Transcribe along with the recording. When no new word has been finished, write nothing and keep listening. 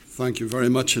Thank you very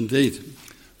much indeed.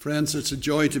 Friends, it's a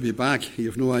joy to be back. You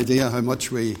have no idea how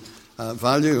much we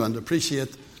value and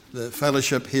appreciate the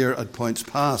fellowship here at Points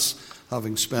Pass,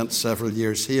 having spent several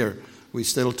years here. We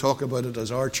still talk about it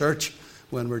as our church.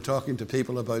 When we're talking to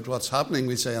people about what's happening,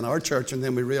 we say in our church, and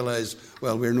then we realize,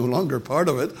 well, we're no longer part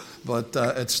of it, but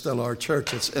it's still our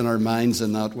church. It's in our minds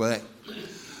in that way.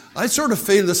 I sort of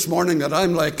feel this morning that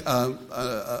I'm like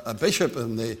a bishop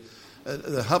in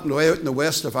that happened way out in the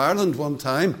west of Ireland one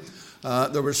time.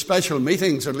 There were special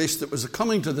meetings, or at least it was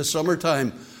coming to the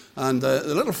summertime, and the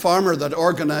little farmer that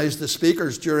organised the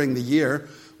speakers during the year,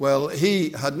 well, he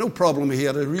had no problem. He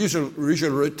had a usual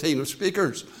routine of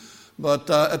speakers. But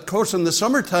of course, in the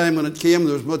summertime when it came,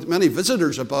 there was many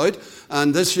visitors about,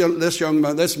 and this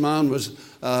man was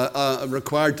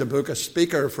required to book a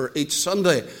speaker for each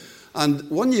Sunday. And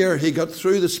one year he got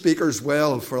through the speakers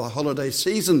well for the holiday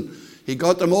season. He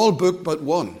got them all booked but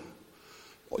one.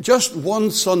 Just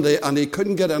one Sunday, and he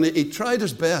couldn't get any. He tried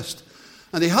his best.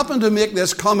 And he happened to make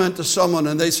this comment to someone,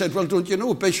 and they said, well, don't you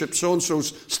know Bishop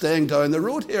so-and-so's staying down the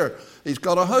road here? He's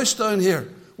got a house down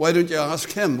here. Why don't you ask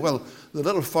him? Well, the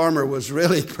little farmer was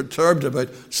really perturbed about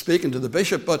speaking to the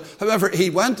bishop, but however, he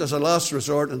went as a last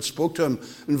resort and spoke to him,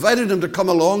 invited him to come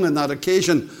along on that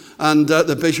occasion, and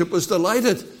the bishop was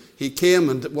delighted. He came,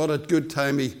 and what a good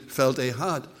time he felt he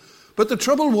had. But the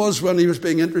trouble was when he was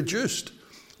being introduced.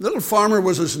 The little farmer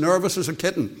was as nervous as a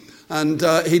kitten, and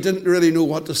he didn't really know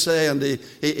what to say, and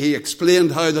he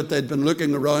explained how that they'd been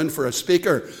looking around for a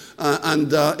speaker,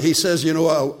 and he says, you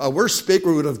know, a worse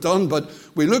speaker would have done, but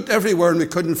we looked everywhere and we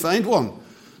couldn't find one.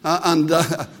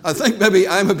 I think maybe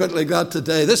I'm a bit like that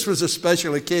today. This was a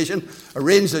special occasion,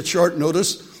 arranged at short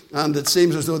notice, and it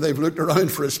seems as though they've looked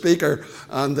around for a speaker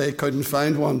and they couldn't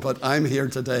find one, but I'm here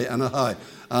today anyhow,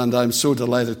 and I'm so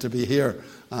delighted to be here,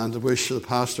 and I wish the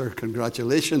pastor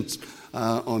congratulations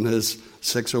on his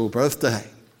 60th birthday.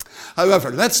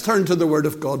 However, let's turn to the Word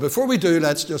of God. Before we do,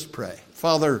 let's just pray.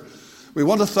 Father, we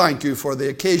want to thank you for the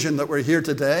occasion that we're here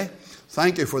today.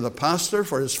 Thank you for the pastor,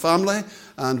 for his family,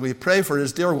 and we pray for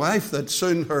his dear wife that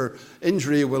soon her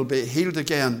injury will be healed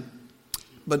again.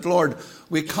 But Lord,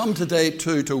 we come today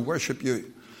too to worship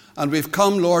you. And we've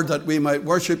come, Lord, that we might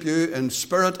worship you in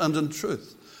spirit and in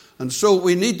truth. And so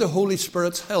we need the Holy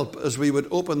Spirit's help as we would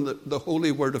open the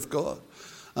holy Word of God.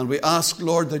 And we ask,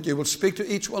 Lord, that you will speak to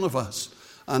each one of us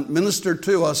and minister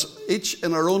to us, each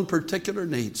in our own particular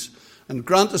needs. And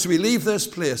grant as we leave this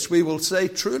place, we will say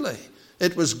truly,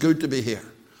 it was good to be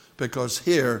here, because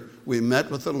here we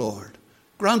met with the Lord.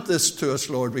 Grant this to us,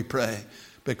 Lord, we pray,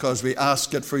 because we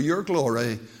ask it for your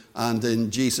glory, and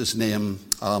in Jesus' name,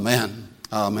 amen.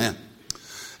 Amen.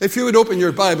 If you would open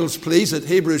your Bibles, please, at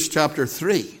Hebrews chapter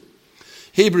 3.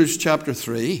 Hebrews chapter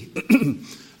 3,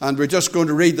 and we're just going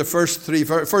to read the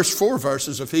first four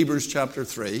verses of Hebrews chapter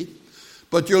 3.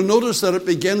 But you'll notice that it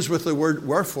begins with the word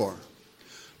wherefore.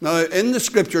 Now, in the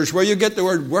scriptures, where you get the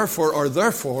word wherefore or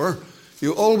therefore,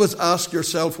 you always ask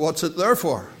yourself, what's it there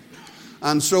for?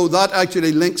 And so that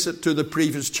actually links it to the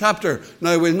previous chapter.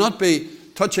 Now, we'll not be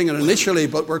touching it initially,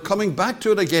 but we're coming back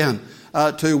to it again,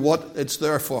 to what it's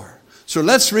there for. So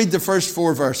let's read the first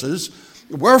four verses.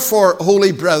 Wherefore,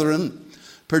 holy brethren,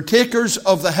 partakers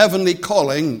of the heavenly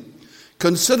calling,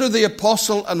 consider the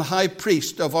apostle and high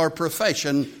priest of our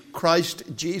profession, Christ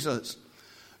Jesus,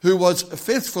 who was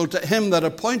faithful to him that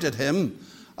appointed him,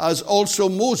 as also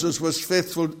Moses was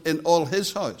faithful in all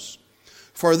his house.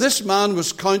 For this man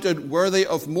was counted worthy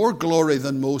of more glory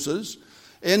than Moses,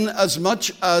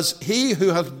 inasmuch as he who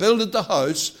hath builded the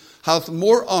house hath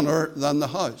more honour than the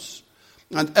house.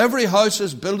 And every house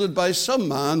is builded by some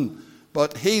man,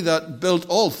 but he that built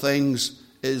all things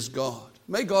is God.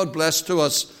 May God bless to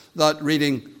us that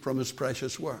reading from his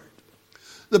precious word.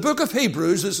 The book of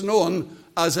Hebrews is known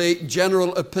as a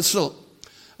general epistle.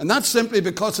 And that's simply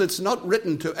because it's not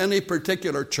written to any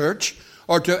particular church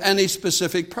or to any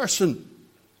specific person.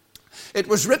 It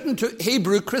was written to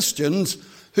Hebrew Christians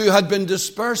who had been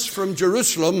dispersed from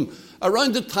Jerusalem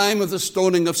around the time of the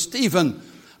stoning of Stephen,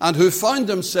 and who found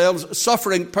themselves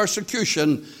suffering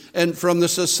persecution from the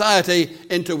society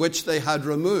into which they had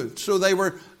removed. So they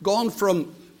were gone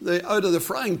from out of the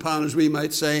frying pan, as we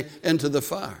might say, into the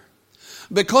fire.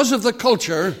 Because of the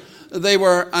culture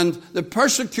and the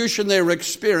persecution they were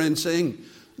experiencing,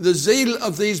 the zeal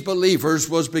of these believers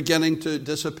was beginning to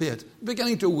dissipate,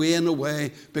 beginning to wane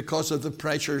away because of the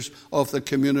pressures of the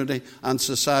community and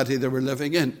society they were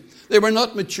living in. They were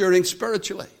not maturing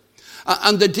spiritually.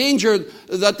 And the danger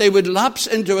that they would lapse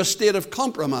into a state of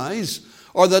compromise,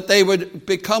 or that they would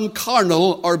become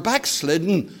carnal or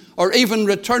backslidden, or even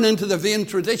return into the vain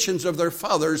traditions of their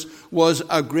fathers, was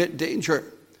a great danger.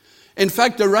 In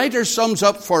fact, the writer sums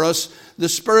up for us the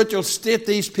spiritual state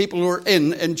these people were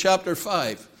in chapter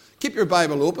 5. Keep your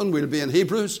Bible open. We'll be in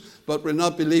Hebrews, but we'll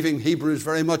not be leaving Hebrews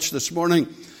very much this morning.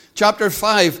 Chapter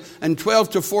 5 and 12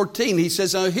 to 14, he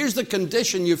says, now here's the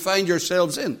condition you find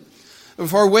yourselves in.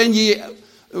 For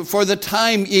the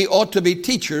time ye ought to be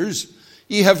teachers,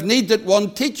 ye have need that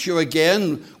one teach you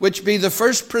again, which be the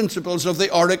first principles of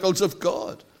the oracles of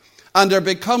God, and are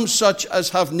become such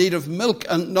as have need of milk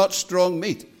and not strong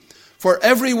meat. For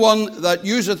every one that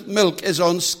useth milk is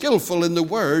unskillful in the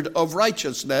word of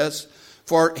righteousness,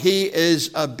 for he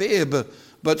is a babe.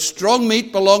 But strong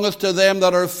meat belongeth to them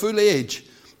that are full age,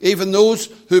 even those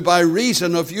who by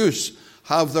reason of use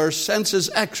have their senses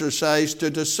exercised to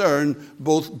discern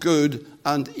both good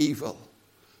and evil.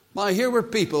 My, here were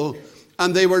people,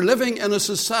 and they were living in a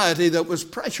society that was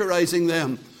pressurizing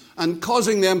them and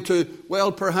causing them to,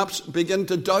 well, perhaps begin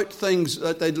to doubt things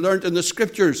that they'd learned in the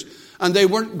Scriptures, and they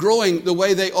weren't growing the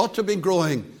way they ought to be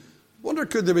growing. Wonder,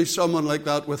 could there be someone like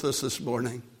that with us this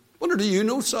morning? Wonder, do you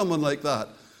know someone like that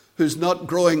who's not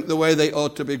growing the way they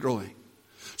ought to be growing?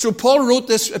 So Paul wrote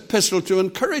this epistle to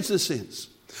encourage the saints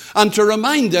and to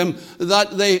remind them that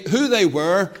who they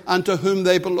were and to whom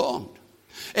they belonged.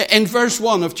 In verse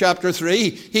 1 of chapter 3,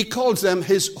 he calls them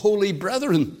his holy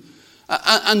brethren.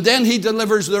 And then he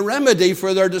delivers the remedy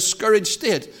for their discouraged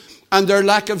state and their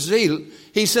lack of zeal.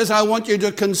 He says, I want you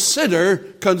to consider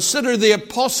the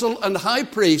apostle and high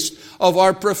priest of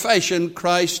our profession,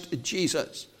 Christ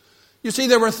Jesus. You see,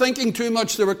 they were thinking too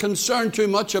much. They were concerned too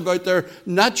much about their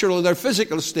natural, their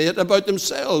physical state, about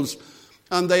themselves.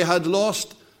 And they had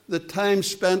lost the time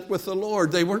spent with the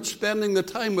Lord. They weren't spending the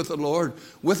time with the Lord,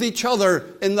 with each other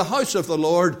in the house of the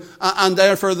Lord. And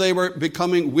therefore they were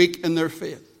becoming weak in their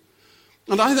faith.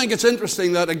 And I think it's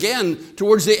interesting that, again,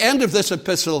 towards the end of this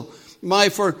epistle,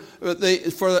 for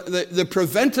the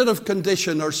preventative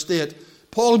condition or state,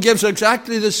 Paul gives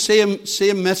exactly the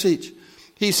same message.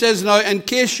 He says, now, in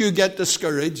case you get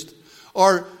discouraged,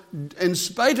 or in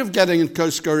spite of getting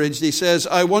discouraged, he says,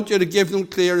 I want you to give them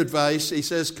clear advice. He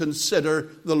says, consider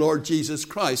the Lord Jesus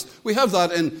Christ. We have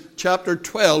that in chapter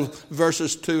 12,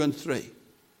 verses 2 and 3.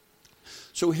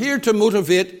 So here to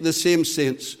motivate the same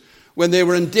saints, when they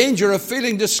were in danger of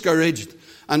feeling discouraged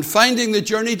and finding the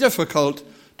journey difficult,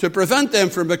 to prevent them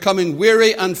from becoming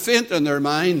weary and faint in their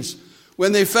minds,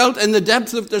 when they felt in the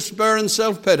depth of despair and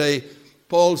self-pity,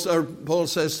 Paul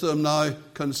says to them now,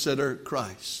 consider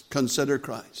Christ. Consider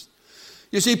Christ.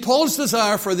 You see, Paul's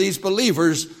desire for these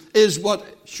believers is what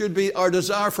should be our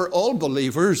desire for all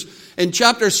believers in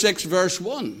chapter 6, verse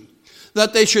 1,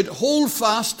 that they should hold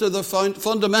fast to the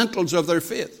fundamentals of their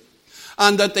faith,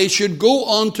 and that they should go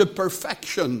on to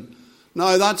perfection.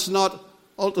 Now, that's not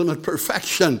ultimate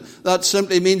perfection. That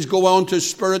simply means go on to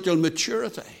spiritual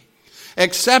maturity.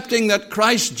 Accepting that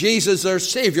Christ Jesus, their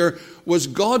Savior, was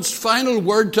God's final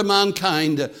word to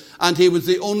mankind, and he was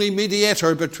the only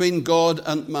mediator between God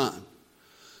and man.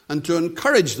 And to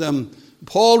encourage them,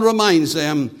 Paul reminds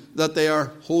them that they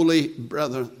are holy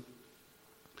brethren.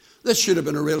 This should have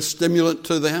been a real stimulant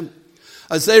to them,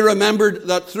 as they remembered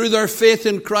that through their faith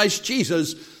in Christ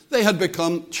Jesus, they had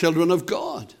become children of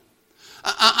God.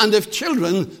 And if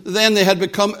children, then they had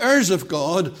become heirs of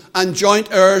God and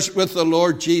joint heirs with the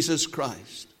Lord Jesus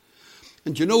Christ.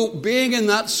 And you know, being in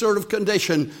that sort of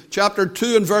condition, chapter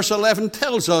 2 and verse 11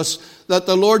 tells us that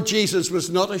the Lord Jesus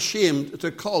was not ashamed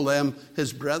to call them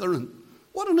his brethren.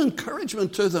 What an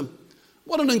encouragement to them.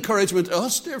 What an encouragement to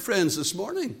us, dear friends, this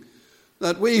morning.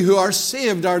 That we who are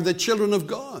saved are the children of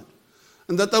God.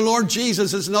 And that the Lord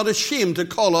Jesus is not ashamed to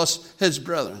call us his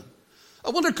brethren. I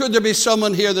wonder, could there be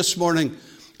someone here this morning,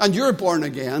 and you're born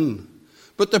again,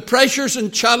 but the pressures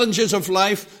and challenges of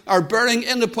life are bearing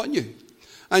in upon you.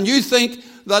 And you think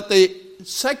that the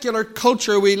secular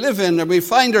culture we live in and we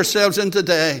find ourselves in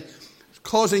today is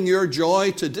causing your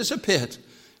joy to dissipate.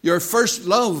 Your first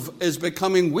love is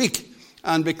becoming weak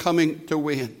and becoming to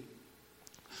wane.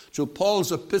 So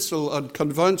Paul's epistle and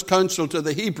counsel to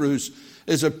the Hebrews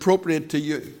is appropriate to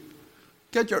you.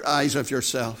 Get your eyes off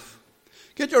yourself.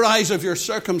 Get your eyes off your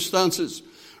circumstances.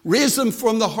 Raise them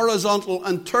from the horizontal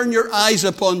and turn your eyes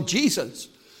upon Jesus.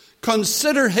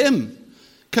 Consider him.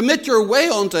 Commit your way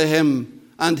unto him,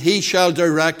 and he shall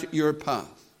direct your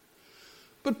path.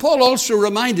 But Paul also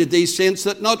reminded these saints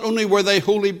that not only were they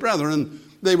holy brethren,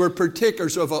 they were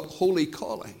partakers of a holy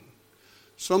calling.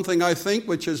 Something, I think,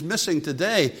 which is missing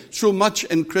today so much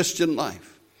in Christian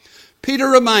life. Peter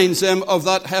reminds them of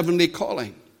that heavenly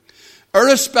calling.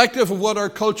 Irrespective of what our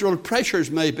cultural pressures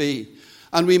may be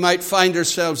and we might find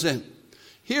ourselves in.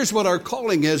 Here's what our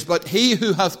calling is. But he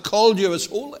who hath called you is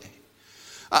holy.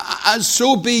 As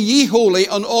so be ye holy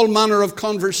on all manner of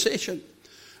conversation.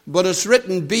 But it's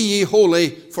written, be ye holy,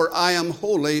 for I am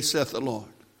holy, saith the Lord.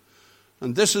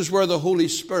 And this is where the Holy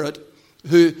Spirit,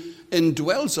 who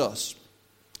indwells us,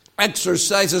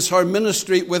 exercises his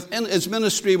ministry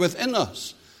within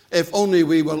us, if only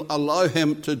we will allow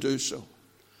him to do so.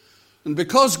 And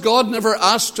because God never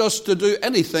asked us to do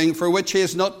anything for which he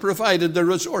has not provided the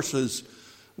resources,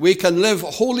 we can live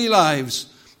holy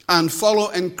lives and follow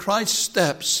in Christ's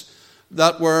steps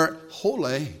that were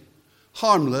holy,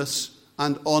 harmless,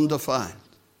 and undefiled.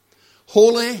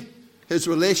 Holy, his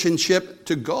relationship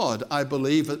to God, I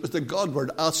believe, it was the Godward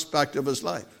aspect of his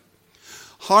life.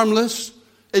 Harmless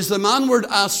is the manward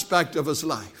aspect of his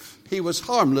life. He was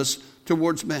harmless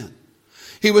towards men.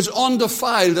 He was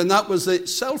undefiled, and that was the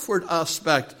selfward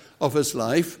aspect of his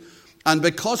life. And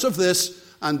because of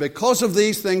this, and because of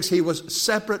these things, he was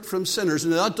separate from sinners.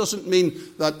 And that doesn't mean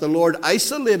that the Lord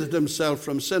isolated himself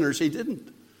from sinners. He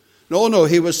didn't. No,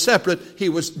 he was separate. He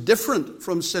was different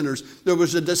from sinners. There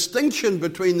was a distinction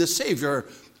between the Savior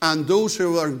and those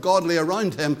who are godly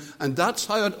around him. And that's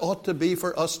how it ought to be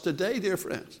for us today, dear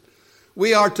friends.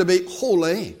 We are to be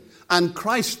holy and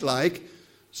Christ-like,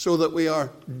 so that we are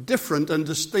different and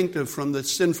distinctive from the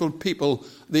sinful people,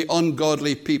 the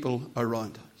ungodly people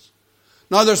around us.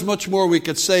 Now, there's much more we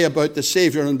could say about the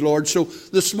Savior and Lord. So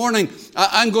this morning,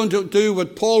 I'm going to do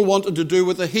what Paul wanted to do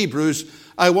with the Hebrews.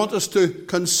 I want us to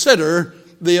consider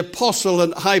the apostle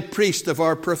and high priest of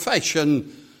our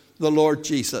profession, the Lord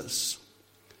Jesus.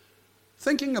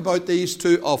 Thinking about these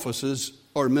two offices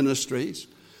or ministries,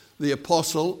 the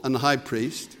apostle and high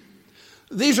priest,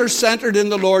 these are centered in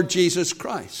the Lord Jesus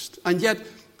Christ. And yet,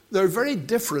 they're very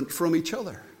different from each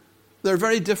other. They're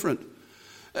very different.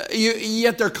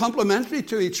 Yet they're complementary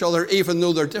to each other, even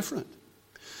though they're different.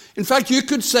 In fact, you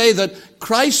could say that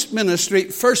Christ's ministry,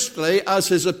 firstly, as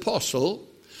his apostle,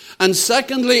 and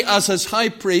secondly, as his high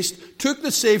priest, took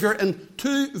the Savior in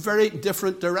two very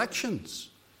different directions.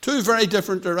 Two very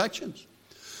different directions.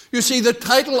 You see, the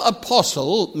title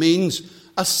apostle means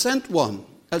a sent one.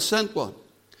 A sent one.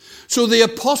 So the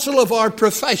apostle of our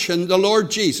profession, the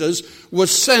Lord Jesus, was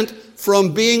sent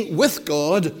from being with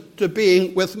God to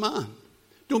being with man.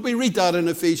 Don't we read that in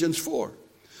Ephesians 4?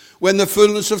 When the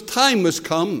fullness of time was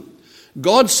come,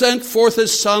 God sent forth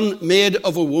his Son, made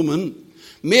of a woman,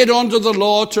 made under the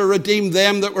law to redeem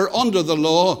them that were under the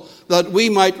law, that we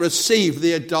might receive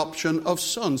the adoption of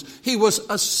sons. He was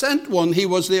a sent one. He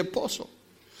was the apostle.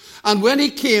 And when he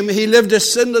came, he lived a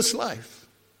sinless life.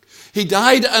 He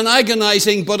died an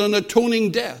agonizing but an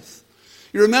atoning death.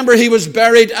 You remember he was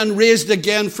buried and raised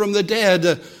again from the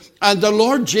dead. And the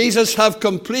Lord Jesus have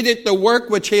completed the work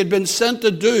which he had been sent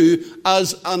to do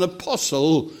as an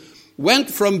apostle, went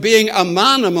from being a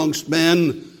man amongst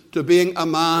men to being a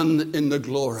man in the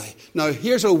glory. Now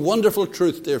here's a wonderful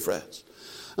truth, dear friends.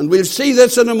 And we'll see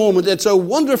this in a moment. It's a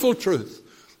wonderful truth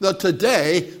that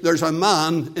today there's a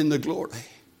man in the glory.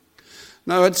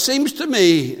 Now, it seems to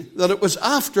me that it was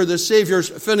after the Saviour's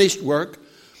finished work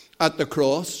at the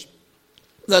cross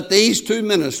that these two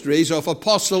ministries of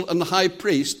apostle and high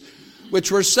priest,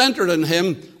 which were centered in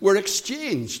him, were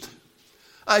exchanged.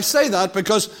 I say that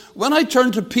because when I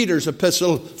turn to Peter's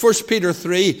epistle, 1 Peter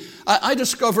 3, I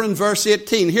discover in verse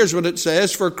 18, here's what it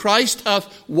says, for Christ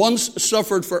hath once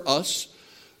suffered for us,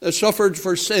 suffered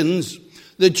for sins,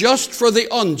 the just for the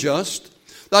unjust,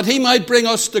 that he might bring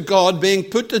us to God, being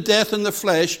put to death in the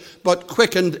flesh, but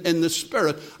quickened in the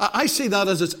spirit. I see that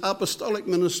as his apostolic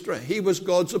ministry. He was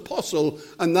God's apostle,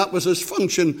 and that was his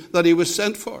function that he was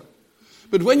sent for.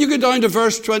 But when you go down to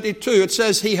verse 22, it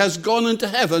says, he has gone into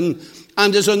heaven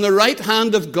and is on the right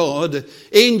hand of God,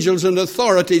 angels and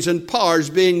authorities and powers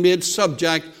being made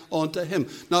subject unto him.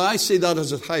 Now, I see that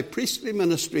as a high priestly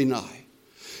ministry now.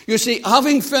 You see,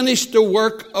 having finished the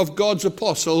work of God's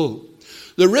apostle,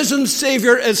 the risen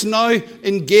Savior is now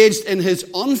engaged in his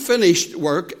unfinished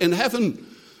work in heaven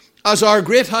as our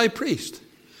great high priest.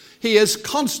 He is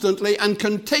constantly and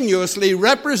continuously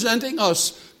representing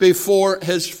us before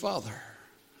his Father.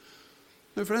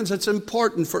 My friends, it's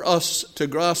important for us to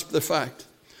grasp the fact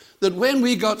that when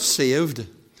we got saved,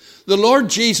 the Lord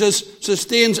Jesus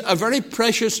sustains a very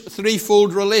precious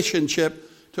threefold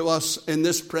relationship to us in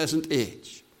this present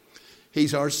age.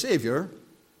 He's our Savior,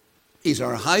 he's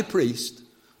our high priest,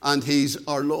 and he's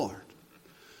our Lord.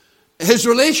 His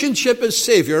relationship as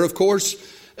Savior, of course,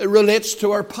 relates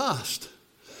to our past.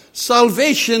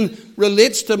 Salvation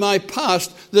relates to my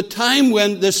past, the time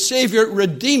when the Savior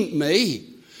redeemed me,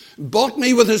 bought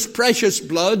me with his precious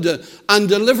blood, and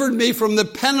delivered me from the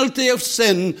penalty of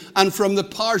sin and from the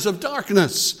powers of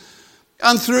darkness.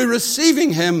 And through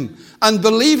receiving him and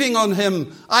believing on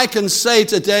him, I can say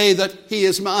today that he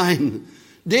is mine.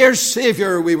 Dear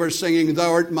Saviour, we were singing,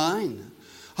 thou art mine.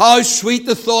 How sweet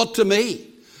the thought to me.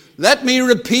 Let me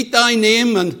repeat thy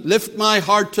name and lift my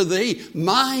heart to thee.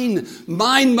 Mine,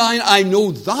 mine, mine, I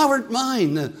know thou art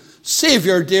mine.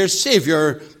 Saviour, dear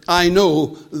Saviour, I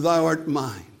know thou art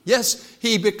mine. Yes,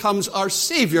 he becomes our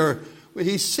Saviour.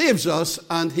 He saves us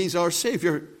and he's our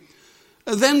Saviour.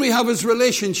 And then we have his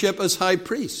relationship as high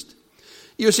priest.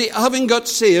 You see, having got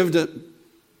saved,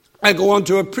 I go on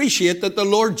to appreciate that the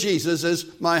Lord Jesus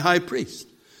is my high priest.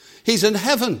 He's in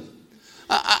heaven.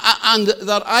 And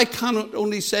that I cannot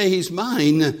only say he's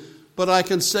mine, but I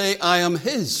can say I am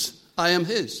his. I am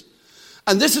his.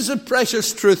 And this is a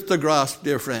precious truth to grasp,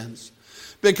 dear friends.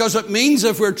 Because it means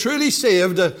if we're truly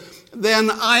saved, then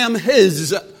I am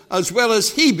his as well as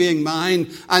he being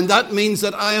mine. And that means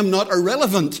that I am not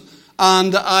irrelevant.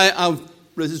 And I have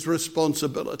his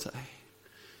responsibility.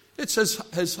 It says,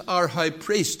 as our high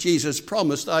priest, Jesus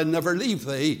promised, I'll never leave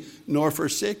thee nor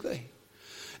forsake thee.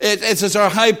 It's as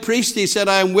our high priest, he said,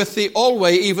 I am with thee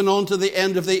always, even unto the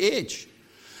end of the age.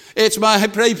 It's my high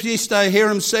priest, I hear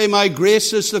him say, my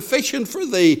grace is sufficient for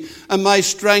thee, and my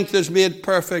strength is made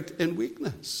perfect in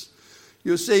weakness.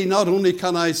 You see, not only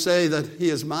can I say that he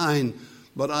is mine,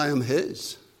 but I am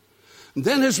his. And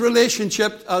then his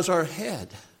relationship as our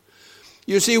head.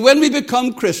 You see, when we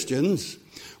become Christians,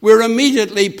 we're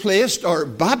immediately placed or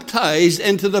baptized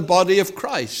into the body of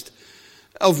Christ,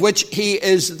 of which he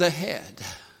is the head.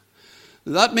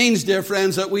 That means, dear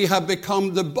friends, that we have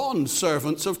become the bond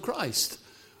servants of Christ.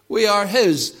 We are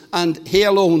his, and he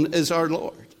alone is our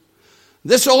Lord.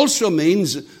 This also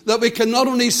means that we can not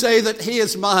only say that he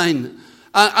is mine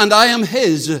and I am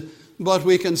his, but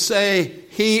we can say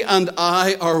he and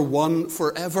I are one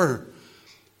forever.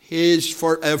 He is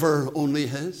forever only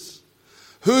his.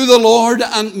 Who the Lord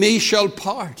and me shall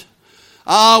part.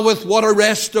 Ah, with what a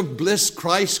rest of bliss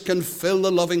Christ can fill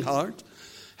the loving heart.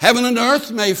 Heaven and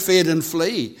earth may fade and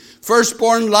flee.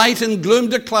 Firstborn light and gloom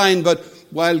decline. But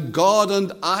while God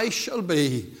and I shall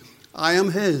be, I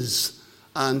am his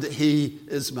and he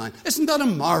is mine. Isn't that a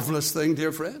marvelous thing,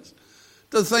 dear friends?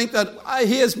 To think that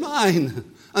he is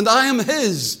mine and I am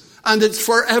his and it's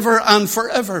forever and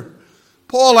forever.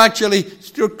 Paul actually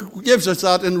gives us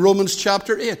that in Romans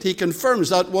chapter 8. He confirms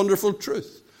that wonderful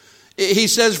truth. He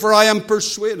says, for I am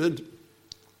persuaded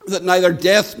that neither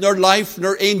death nor life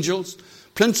nor angels,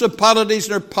 principalities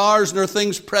nor powers nor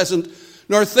things present,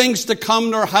 nor things to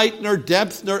come, nor height nor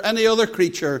depth, nor any other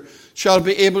creature shall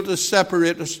be able to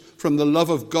separate us from the love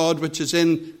of God which is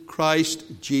in Christ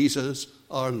Jesus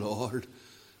our Lord.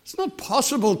 It's not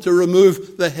possible to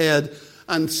remove the head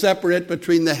and separate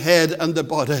between the head and the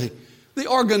body. The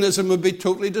organism would be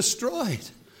totally destroyed.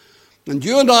 And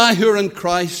you and I who are in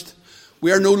Christ,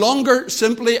 we are no longer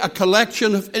simply a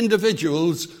collection of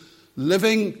individuals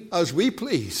living as we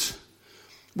please.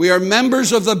 We are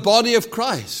members of the body of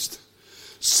Christ,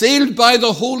 sealed by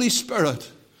the Holy Spirit,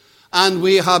 and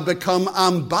we have become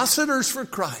ambassadors for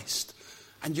Christ.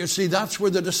 And you see, that's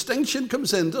where the distinction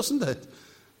comes in, doesn't it?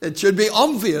 It should be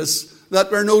obvious that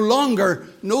we're no longer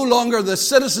the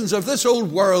citizens of this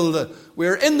old world.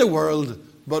 We're in the world,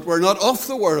 but we're not of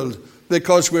the world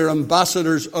because we're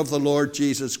ambassadors of the Lord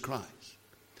Jesus Christ.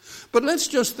 But let's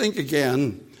just think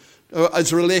again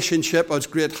as relationship as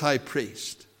great high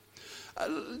priest.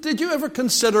 Did you ever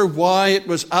consider why it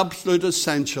was absolute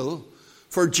essential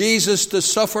for Jesus to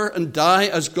suffer and die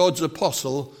as God's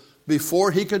apostle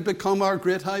before he could become our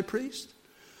great high priest?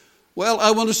 Well,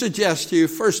 I want to suggest to you,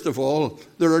 first of all,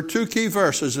 there are two key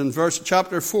verses in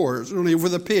chapter 4. It's only over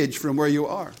the page from where you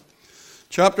are.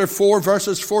 Chapter 4,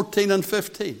 verses 14 and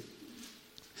 15.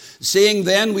 Seeing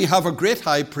then we have a great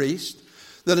high priest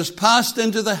that has passed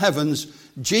into the heavens,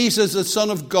 Jesus the Son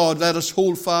of God, let us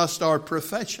hold fast our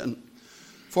profession.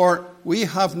 For we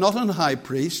have not an high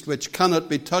priest which cannot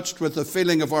be touched with the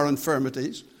feeling of our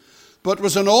infirmities, but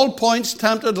was in all points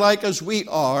tempted like as we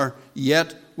are,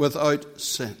 yet without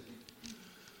sin.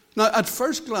 Now, at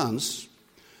first glance,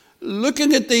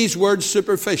 looking at these words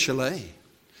superficially,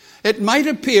 it might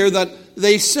appear that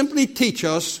they simply teach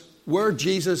us where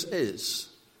Jesus is.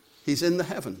 He's in the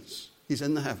heavens. He's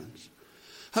in the heavens.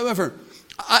 However,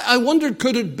 I wondered,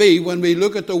 could it be, when we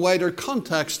look at the wider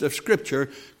context of Scripture,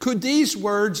 could these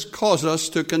words cause us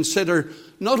to consider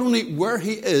not only where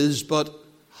he is, but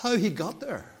how he got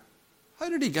there? How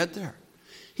did he get there?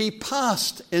 He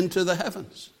passed into the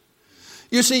heavens.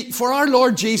 You see, for our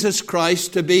Lord Jesus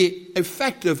Christ to be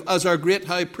effective as our great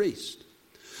high priest,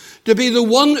 to be the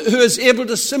one who is able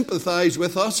to sympathize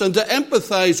with us and to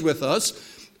empathize with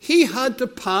us, he had to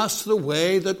pass the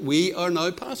way that we are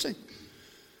now passing.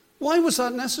 Why was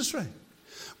that necessary?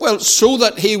 Well, so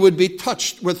that he would be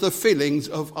touched with the feelings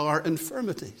of our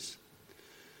infirmities.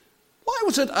 Why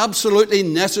was it absolutely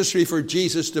necessary for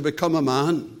Jesus to become a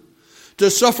man,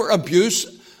 to suffer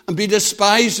abuse and be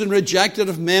despised and rejected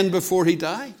of men before he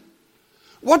died?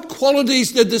 What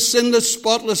qualities did the sinless,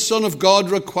 spotless Son of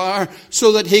God require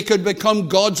so that he could become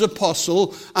God's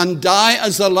apostle and die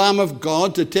as the Lamb of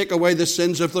God to take away the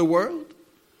sins of the world?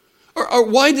 Or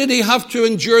why did he have to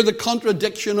endure the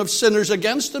contradiction of sinners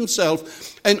against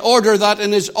himself in order that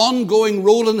in his ongoing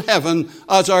role in heaven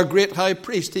as our great high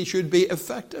priest he should be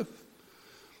effective?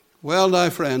 Well, now,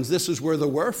 friends, this is where the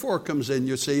wherefore comes in,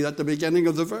 you see, at the beginning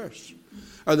of the verse,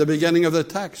 or the beginning of the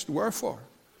text, wherefore.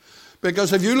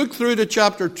 Because if you look through to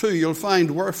chapter 2, you'll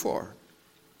find wherefore.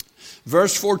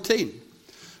 Verse 14,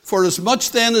 for as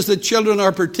much then as the children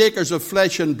are partakers of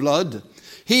flesh and blood,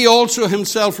 he also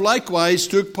himself likewise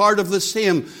took part of the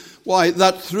same. Why?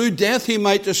 That through death he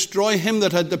might destroy him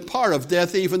that had the power of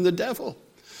death, even the devil,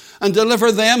 and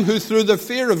deliver them who through the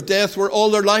fear of death were all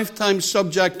their lifetime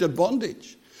subject to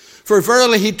bondage. For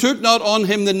verily he took not on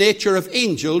him the nature of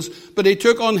angels, but he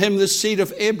took on him the seed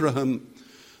of Abraham.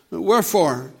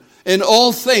 Wherefore, in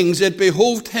all things it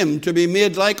behoved him to be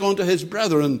made like unto his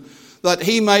brethren, that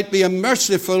he might be a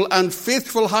merciful and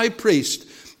faithful high priest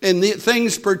in the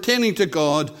things pertaining to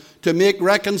God, to make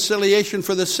reconciliation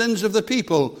for the sins of the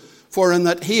people. For in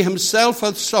that he himself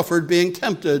hath suffered being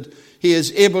tempted, he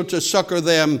is able to succor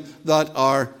them that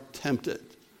are tempted.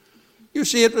 You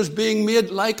see, it was being made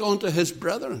like unto his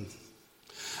brethren,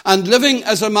 and living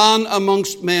as a man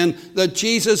amongst men, that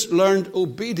Jesus learned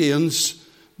obedience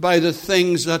by the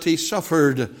things that he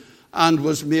suffered and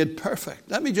was made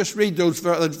perfect. Let me just read those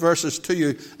verses to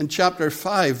you in chapter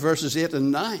 5, verses 8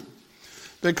 and 9.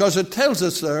 Because it tells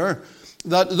us there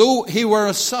that though he were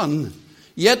a son,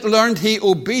 yet learned he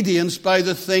obedience by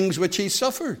the things which he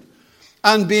suffered.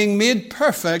 And being made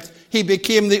perfect, he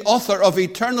became the author of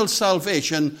eternal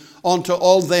salvation unto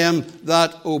all them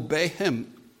that obey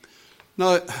him.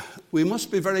 Now, we must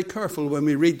be very careful when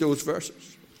we read those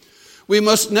verses. We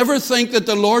must never think that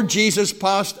the Lord Jesus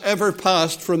ever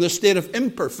passed from the state of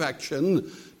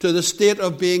imperfection to the state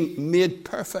of being made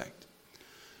perfect.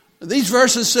 These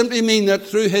verses simply mean that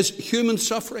through his human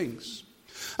sufferings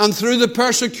and through the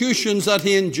persecutions that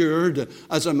he endured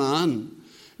as a man,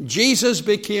 Jesus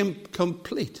became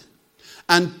complete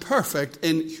and perfect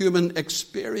in human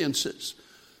experiences.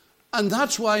 And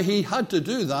that's why he had to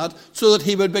do that, so that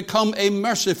he would become a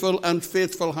merciful and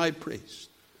faithful high priest.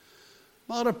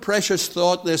 What a precious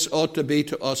thought this ought to be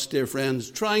to us, dear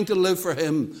friends, trying to live for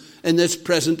him in this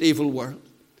present evil world.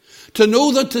 To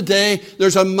know that today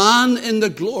there's a man in the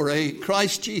glory,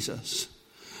 Christ Jesus.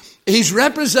 He's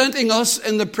representing us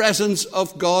in the presence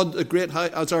of God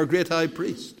as our great high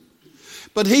priest.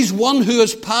 But he's one who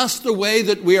has passed the way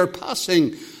that we are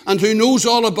passing and who knows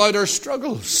all about our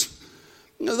struggles.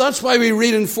 That's why we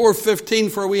read in 4:15,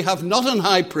 for we have not an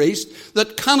high priest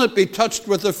that cannot be touched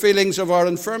with the feelings of our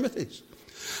infirmities.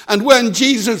 And when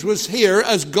Jesus was here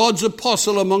as God's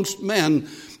apostle amongst men,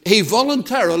 he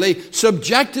voluntarily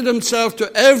subjected himself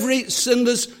to every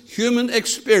sinless human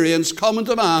experience common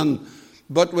to man,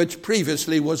 but which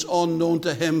previously was unknown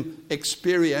to him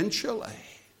experientially.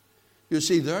 You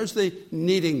see, there's the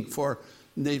need for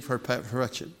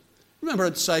perfection. Remember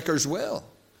at Sychar's Well.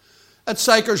 At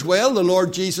Sychar's Well, the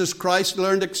Lord Jesus Christ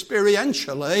learned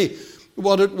experientially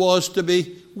what it was to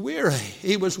be weary.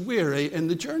 He was weary in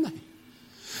the journey.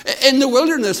 In the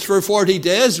wilderness for 40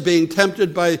 days, being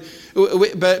tempted by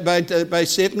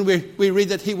Satan, we read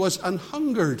that he was an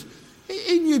hungered.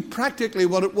 He knew practically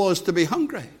what it was to be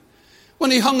hungry.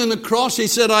 When he hung on the cross, he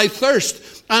said, I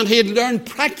thirst. And he had learned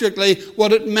practically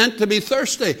what it meant to be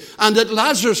thirsty. And at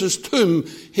Lazarus' tomb,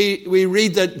 we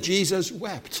read that Jesus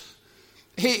wept.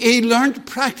 He learned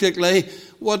practically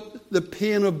what the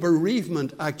pain of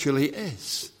bereavement actually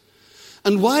is.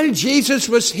 And while Jesus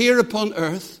was here upon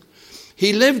earth,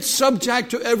 he lived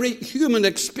subject to every human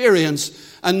experience.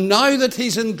 And now that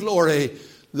he's in glory,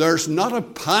 there's not a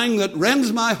pang that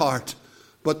rends my heart,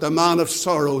 but the man of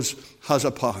sorrows has a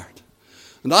part.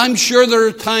 And I'm sure there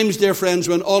are times, dear friends,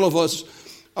 when all of us,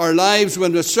 our lives,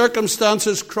 when the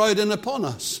circumstances crowd in upon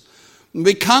us, and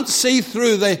we can't see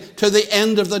through to the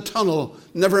end of the tunnel,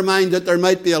 never mind that there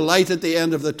might be a light at the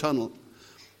end of the tunnel.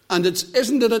 And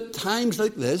isn't it at times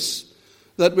like this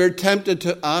that we're tempted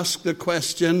to ask the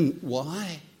question,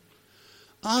 why?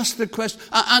 Ask the question,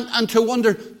 and to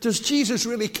wonder, does Jesus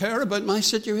really care about my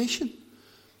situation?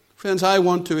 Friends, I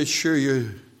want to assure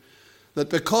you that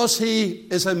because he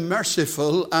is a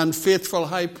merciful and faithful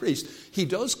high priest, he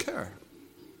does care.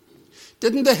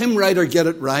 Didn't the hymn writer get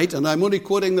it right? And I'm only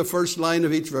quoting the first line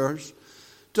of each verse.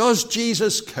 Does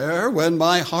Jesus care when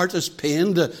my heart is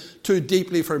pained too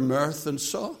deeply for mirth and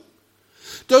song?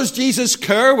 Does Jesus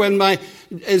care when my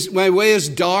way is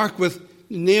dark with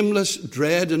nameless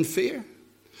dread and fear?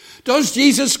 Does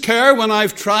Jesus care when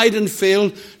I've tried and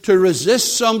failed to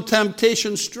resist some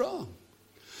temptation strong?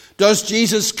 Does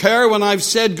Jesus care when I've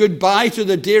said goodbye to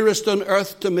the dearest on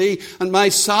earth to me and my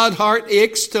sad heart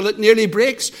aches till it nearly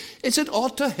breaks? Is it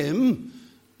aught to him?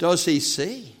 Does he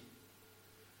see?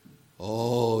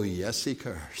 Oh, yes, he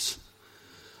cares.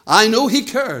 I know he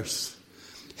cares.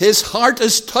 His heart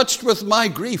is touched with my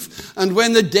grief, and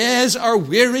when the days are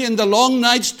weary and the long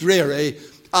nights dreary,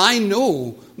 I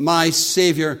know my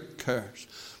Savior cares.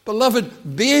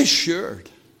 Beloved, be assured,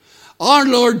 our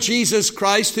Lord Jesus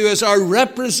Christ, who is our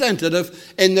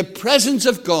representative in the presence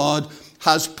of God,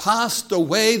 has passed the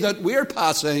way that we're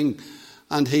passing,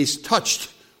 and he's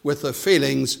touched with the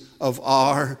feelings of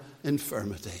our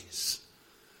infirmities.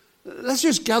 Let's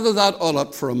just gather that all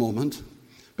up for a moment,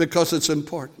 because it's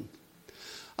important.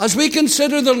 As we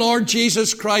consider the Lord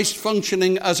Jesus Christ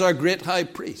functioning as our great high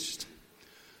priest,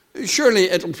 surely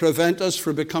it'll prevent us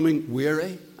from becoming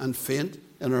weary and faint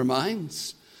in our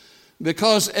minds.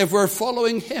 Because if we're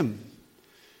following him,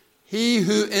 he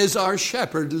who is our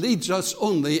shepherd leads us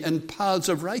only in paths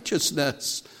of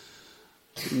righteousness.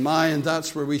 And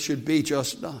that's where we should be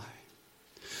just now.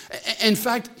 In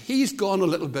fact, he's gone a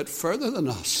little bit further than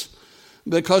us,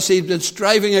 because he'd been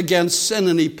striving against sin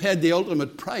and he paid the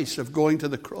ultimate price of going to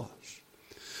the cross.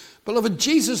 Beloved,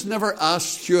 Jesus never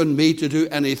asked you and me to do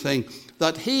anything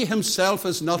that he himself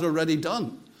has not already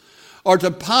done, or to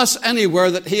pass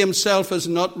anywhere that he himself has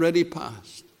not already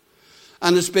passed.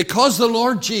 And it's because the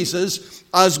Lord Jesus,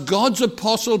 as God's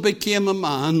apostle, became a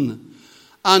man,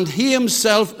 and he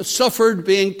himself suffered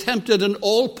being tempted in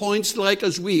all points like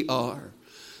as we are,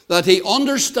 that he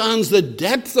understands the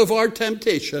depth of our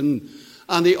temptation,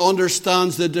 and he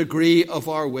understands the degree of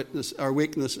our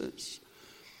weaknesses.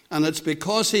 And it's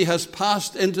because he has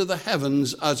passed into the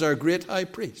heavens as our great high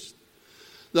priest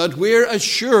that we're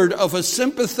assured of a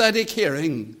sympathetic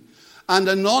hearing and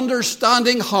an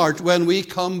understanding heart when we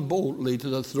come boldly to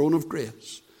the throne of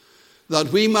grace,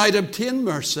 that we might obtain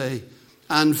mercy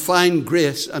and find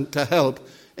grace and to help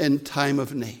in time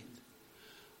of need.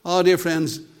 Oh, dear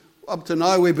friends, up to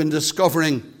now we've been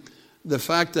discovering the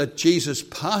fact that Jesus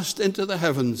passed into the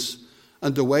heavens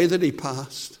and the way that he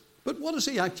passed. But what is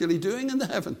he actually doing in the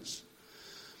heavens?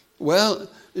 Well,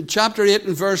 chapter 8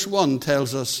 and verse 1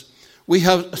 tells us, we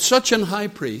have such an high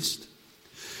priest.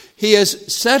 He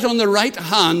is set on the right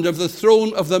hand of the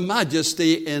throne of the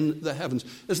majesty in the heavens.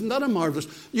 Isn't that a marvelous?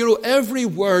 You know, every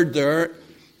word there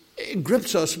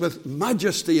grips us with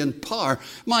majesty and power.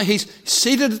 He's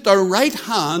seated at the right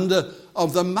hand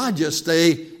of the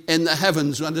majesty in the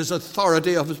heavens and his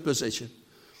authority of his position.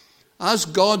 As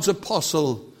God's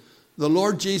apostle, the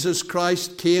Lord Jesus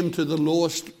Christ came to the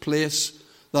lowest place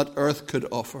that earth could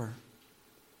offer.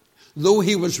 Though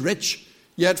he was rich,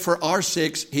 yet for our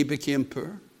sakes he became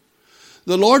poor.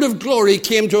 The Lord of glory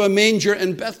came to a manger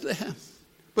in Bethlehem,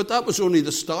 but that was only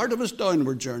the start of his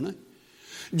downward journey.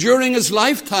 During his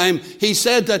lifetime, he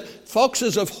said that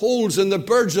foxes have holes and the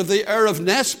birds of the air have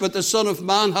nests, but the Son of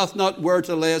Man hath not where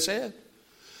to lay his head.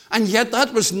 And yet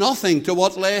that was nothing to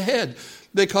what lay ahead,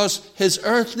 because his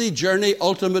earthly journey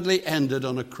ultimately ended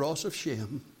on a cross of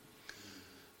shame.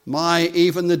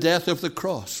 Even the death of the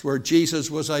cross, where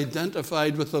Jesus was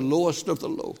identified with the lowest of the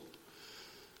low.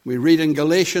 We read in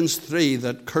Galatians 3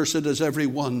 that cursed is every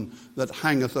one that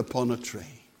hangeth upon a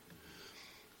tree.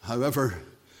 However,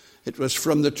 it was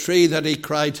from the tree that he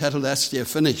cried, Tetelestai,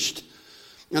 finished.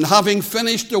 And having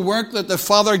finished the work that the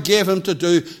Father gave him to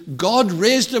do, God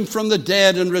raised him from the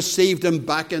dead and received him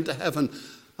back into heaven.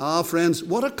 Ah, friends,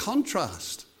 what a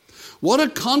contrast. What a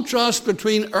contrast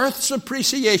between earth's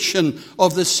appreciation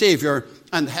of the Savior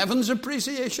and heaven's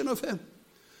appreciation of him.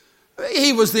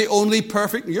 He was the only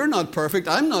perfect. You're not perfect,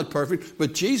 I'm not perfect,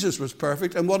 but Jesus was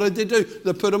perfect. And what did they do?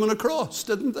 They put him on a cross,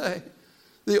 didn't they?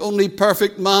 The only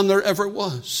perfect man there ever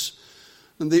was.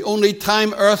 And the only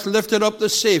time earth lifted up the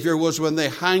Savior was when they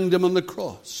hanged him on the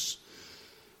cross.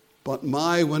 But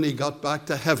when he got back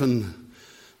to heaven,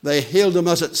 they hailed him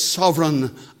as its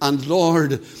sovereign and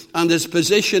Lord. And his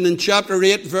position in chapter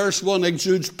 8, verse 1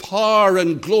 exudes power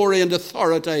and glory and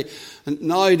authority. And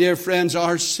now, dear friends,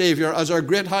 our Savior, as our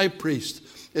great high priest,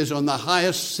 is on the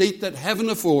highest seat that heaven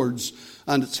affords.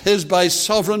 And it's his by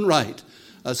sovereign right.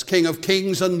 As King of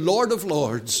kings and Lord of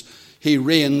lords, he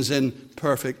reigns in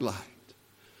perfect light.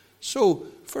 So,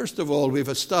 first of all, we've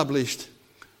established,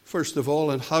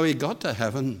 and how he got to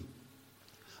heaven.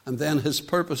 and then his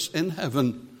purpose in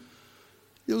heaven.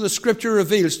 You know, the Scripture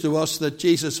reveals to us that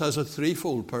Jesus has a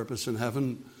threefold purpose in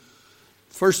heaven.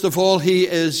 First of all, he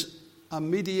is a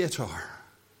mediator.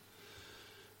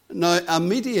 Now, a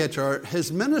mediator,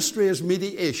 his ministry as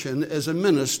mediation is a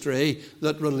ministry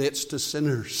that relates to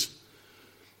sinners.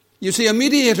 You see, a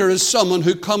mediator is someone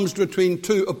who comes between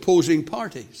two opposing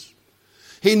parties.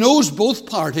 He knows both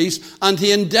parties and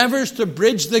he endeavors to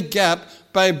bridge the gap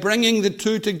by bringing the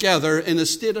two together in a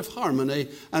state of harmony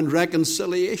and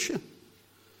reconciliation.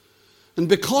 And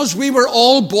because we were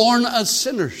all born as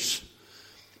sinners,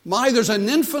 there's an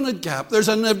infinite gap. There's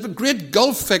a great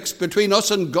gulf fixed between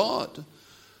us and God.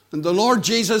 And the Lord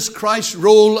Jesus Christ's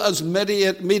role as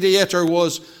mediator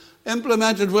was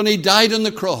implemented when he died on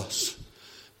the cross.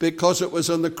 Because it was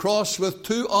on the cross with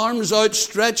two arms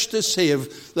outstretched to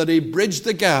save that he bridged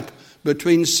the gap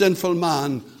between sinful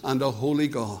man and a holy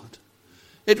God.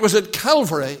 It was at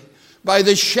Calvary, by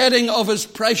the shedding of his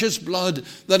precious blood,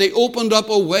 that he opened up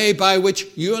a way by which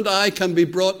you and I can be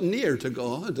brought near to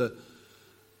God,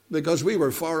 because we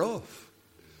were far off.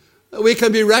 We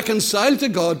can be reconciled to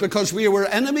God because we were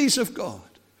enemies of God.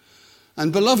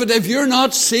 And beloved, if you're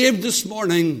not saved this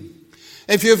morning,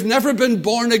 if you've never been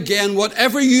born again,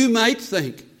 whatever you might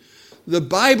think, the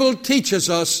Bible teaches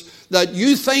us that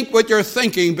you think what you're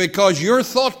thinking because your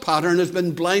thought pattern has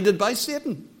been blinded by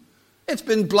Satan. It's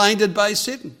been blinded by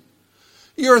Satan.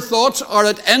 Your thoughts are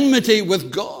at enmity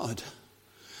with God.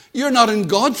 You're not in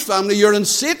God's family, you're in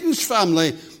Satan's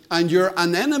family, and you're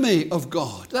an enemy of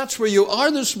God. That's where you are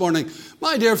this morning.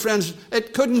 My dear friends,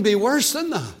 it couldn't be worse than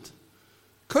that.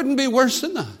 Couldn't be worse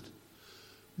than that.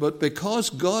 But because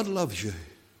God loves you,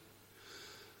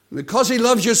 because he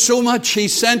loves you so much, he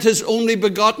sent his only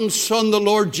begotten Son, the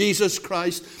Lord Jesus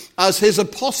Christ, as his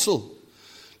apostle,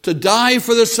 to die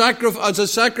for as a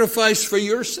sacrifice for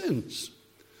your sins.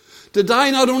 To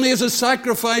die not only as a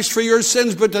sacrifice for your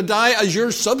sins, but to die as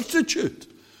your substitute,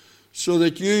 so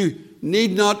that you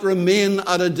need not remain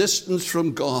at a distance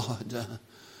from God.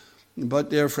 But,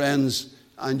 dear friends,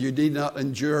 and you need not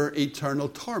endure eternal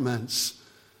torments.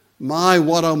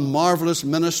 What a marvelous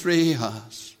ministry he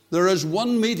has. There is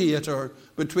one mediator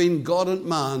between God and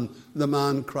man, the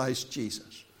man Christ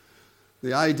Jesus.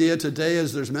 The idea today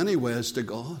is there's many ways to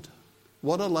God.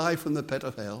 What a lie from the pit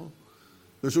of hell.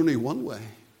 There's only one way.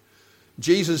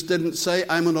 Jesus didn't say,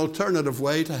 I'm an alternative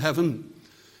way to heaven.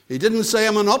 He didn't say,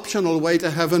 I'm an optional way to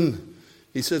heaven.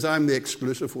 He says, I'm the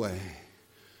exclusive way.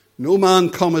 No man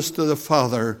cometh to the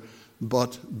Father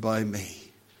but by me.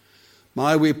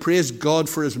 We praise God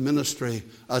for his ministry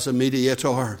as a mediator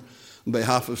on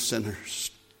behalf of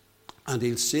sinners. And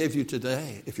he'll save you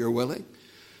today if you're willing,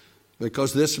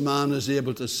 because this man is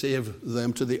able to save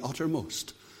them to the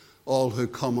uttermost, all who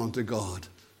come unto God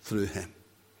through him.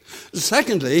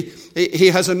 Secondly, he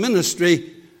has a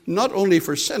ministry not only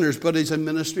for sinners, but he's a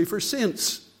ministry for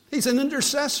saints. He's an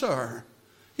intercessor.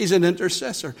 He's an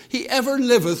intercessor. He ever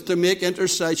liveth to make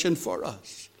intercession for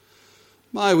us.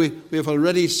 We have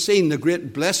already seen the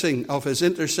great blessing of his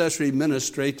intercessory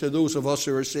ministry to those of us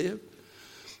who are saved.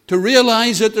 To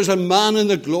realize that there's a man in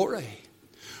the glory,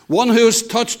 one who is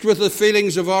touched with the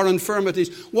feelings of our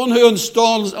infirmities, one who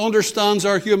understands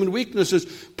our human weaknesses.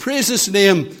 Praise his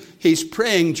name. He's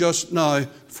praying just now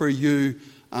for you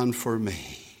and for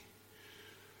me.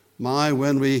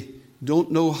 When we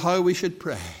don't know how we should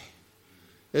pray,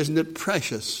 isn't it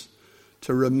precious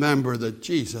to remember that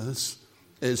Jesus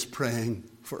is praying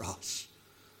for us?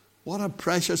 What a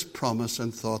precious promise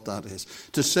and thought that is.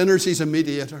 To sinners, he's a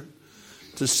mediator.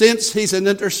 To saints, he's an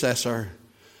intercessor.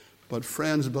 But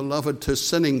friends, beloved, to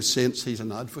sinning saints, he's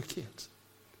an advocate.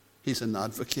 He's an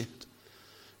advocate.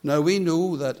 Now, we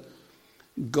know that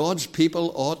God's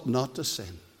people ought not to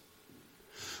sin.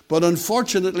 But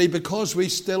unfortunately, because we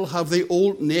still have the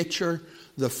old nature,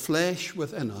 the flesh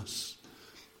within us,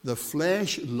 the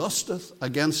flesh lusteth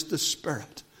against the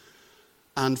Spirit.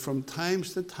 And from time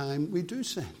to time, we do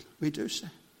sin. We do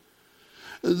sin.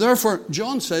 Therefore,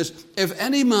 John says, if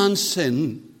any man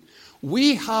sin,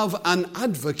 we have an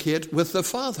advocate with the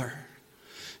Father,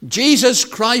 Jesus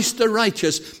Christ the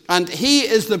righteous, and he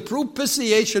is the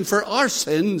propitiation for our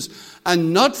sins,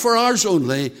 and not for ours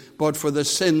only, but for the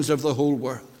sins of the whole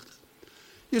world.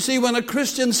 You see, when a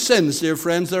Christian sins, dear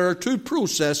friends, there are two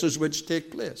processes which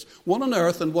take place, one on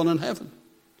earth and one in heaven.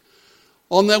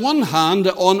 On the one hand,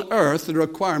 on earth, the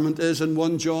requirement is in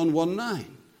 1 John 1:9.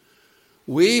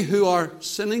 We who are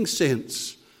sinning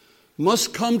saints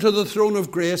must come to the throne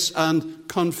of grace and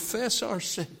confess our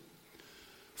sin.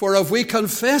 For if we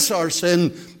confess our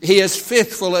sin, he is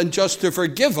faithful and just to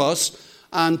forgive us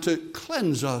and to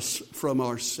cleanse us from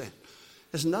our sin.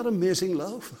 Isn't that amazing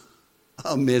love?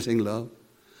 Amazing love.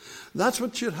 That's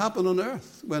what should happen on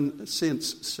earth when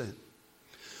saints sin.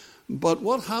 But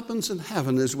what happens in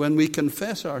heaven is when we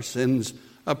confess our sins,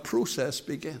 a process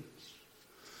begins.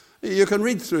 You can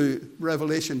read through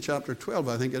Revelation chapter 12,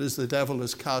 I think it is, the devil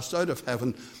is cast out of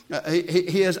heaven.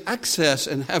 He has access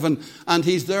in heaven, and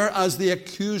he's there as the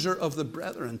accuser of the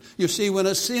brethren. You see, when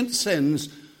a saint sins,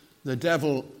 the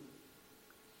devil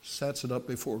sets it up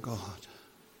before God.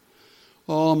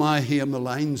 Oh my, he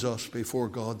maligns us before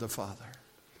God the Father.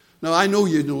 Now, I know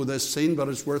you know this scene, but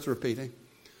it's worth repeating.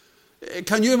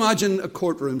 Can you imagine a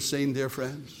courtroom scene, dear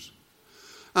friends?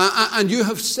 And you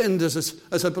have sinned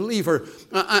as a believer,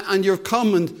 and you've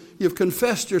come and you've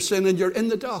confessed your sin, and you're in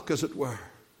the dock, as it were.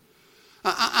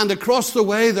 And across the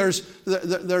way, there is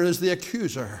the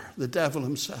accuser, the devil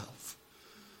himself.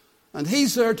 And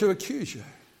he's there to accuse you.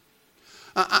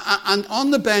 And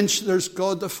on the bench, there's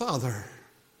God the Father.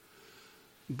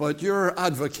 But your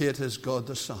advocate is God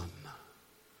the Son.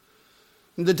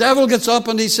 And the devil gets up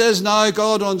and he says, now,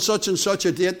 God, on such and such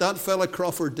a date, that fella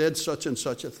Crawford did such and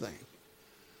such a thing.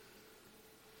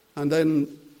 And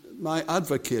then my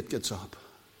advocate gets up.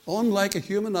 Unlike a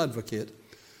human advocate,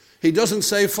 he doesn't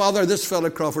say, Father, this fella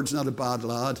Crawford's not a bad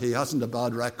lad. He hasn't a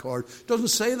bad record. Doesn't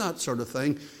say that sort of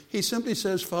thing. He simply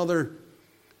says, Father,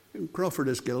 Crawford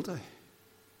is guilty.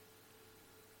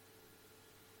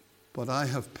 But I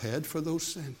have paid for those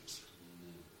sins.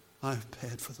 I have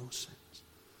paid for those sins.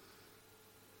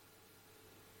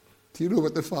 Do you know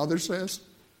what the Father says?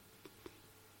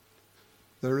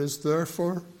 There is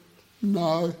therefore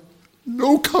now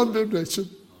no condemnation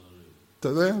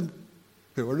to them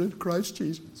who are in Christ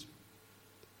Jesus.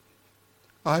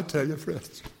 I tell you,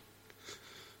 friends,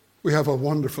 we have a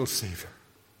wonderful Savior.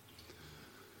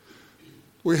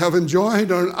 We have enjoyed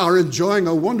or are enjoying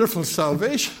a wonderful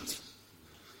salvation.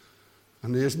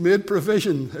 And he has made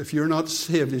provision. If you're not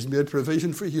saved, he's made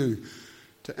provision for you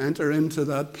to enter into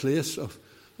that place of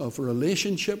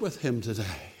relationship with him today,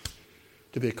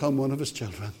 to become one of his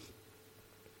children.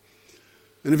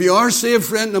 And if you are saved,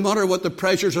 friend, no matter what the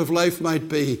pressures of life might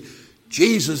be,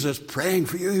 Jesus is praying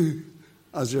for you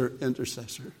as your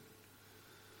intercessor.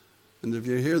 And if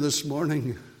you're here this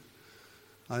morning,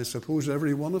 I suppose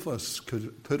every one of us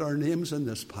could put our names in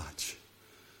this patch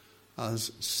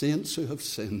as saints who have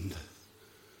sinned.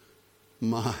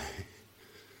 My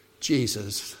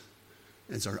Jesus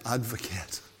is our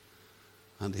advocate,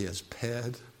 and he has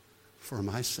paid for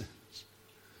my sins.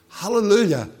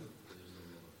 Hallelujah.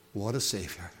 What a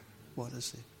Savior. What a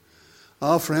Savior.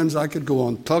 Oh, friends, I could go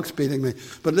on. Talk's beating me.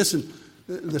 But listen,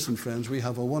 friends, we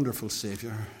have a wonderful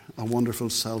Savior, a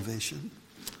wonderful salvation.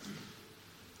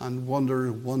 And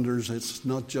wonders, it's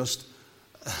not just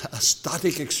a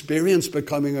static experience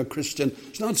becoming a Christian.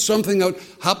 It's not something that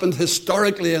happened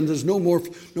historically and there's no more.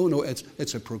 No,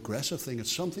 it's a progressive thing.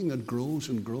 It's something that grows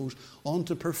and grows on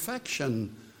to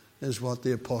perfection, is what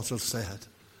the apostle said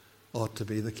ought to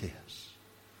be the case.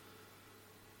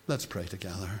 Let's pray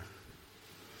together.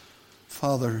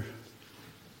 Father,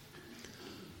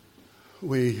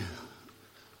 we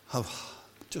have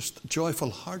just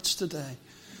joyful hearts today,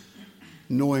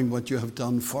 knowing what you have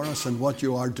done for us and what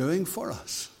you are doing for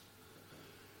us.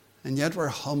 And yet we're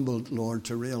humbled, Lord,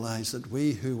 to realize that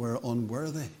we who were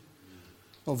unworthy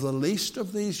of the least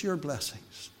of these your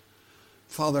blessings,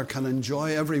 Father, can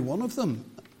enjoy every one of them.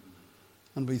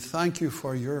 And we thank you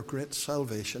for your great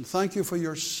salvation. Thank you for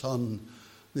your Son,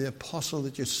 the apostle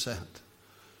that you sent.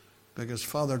 Because,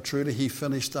 Father, truly he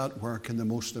finished that work in the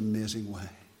most amazing way.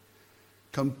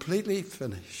 Completely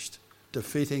finished,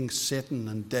 defeating Satan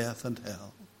and death and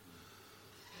hell.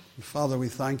 And Father, we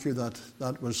thank you that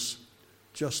that was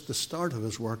just the start of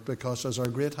his work, because as our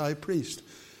great high priest,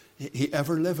 he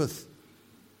ever liveth.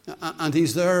 And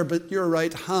he's there at your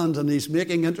right hand, and he's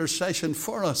making intercession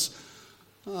for us.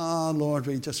 Ah, Lord,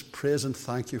 we just praise and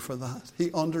thank you for that.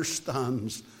 He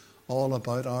understands all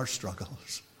about our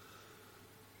struggles.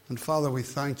 And Father, we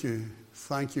thank you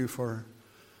for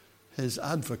his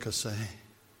advocacy.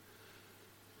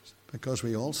 Because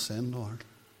we all sin, Lord.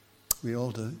 We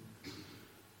all do.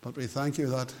 But we thank you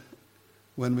that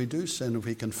when we do sin, if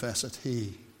we confess it,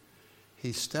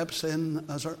 he steps in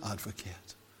as our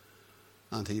advocate.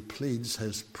 And he pleads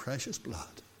his precious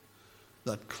blood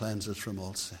that cleanses from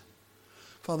all sin.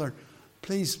 Father,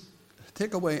 please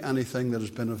take away anything that has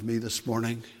been of me this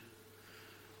morning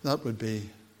that would be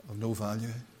of no value.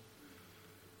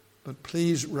 But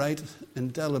please write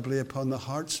indelibly upon the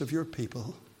hearts of your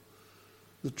people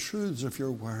the truths of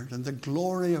your word and the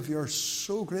glory of your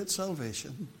so great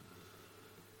salvation.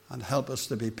 And help us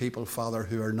to be people, Father,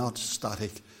 who are not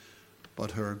static,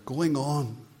 but who are going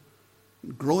on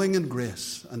growing in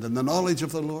grace and in the knowledge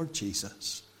of the Lord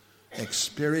Jesus,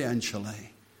 experientially,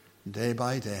 day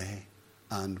by day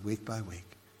and week by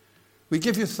week. We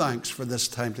give you thanks for this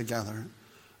time together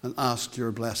and ask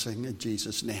your blessing in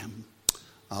Jesus' name.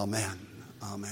 Amen. Amen.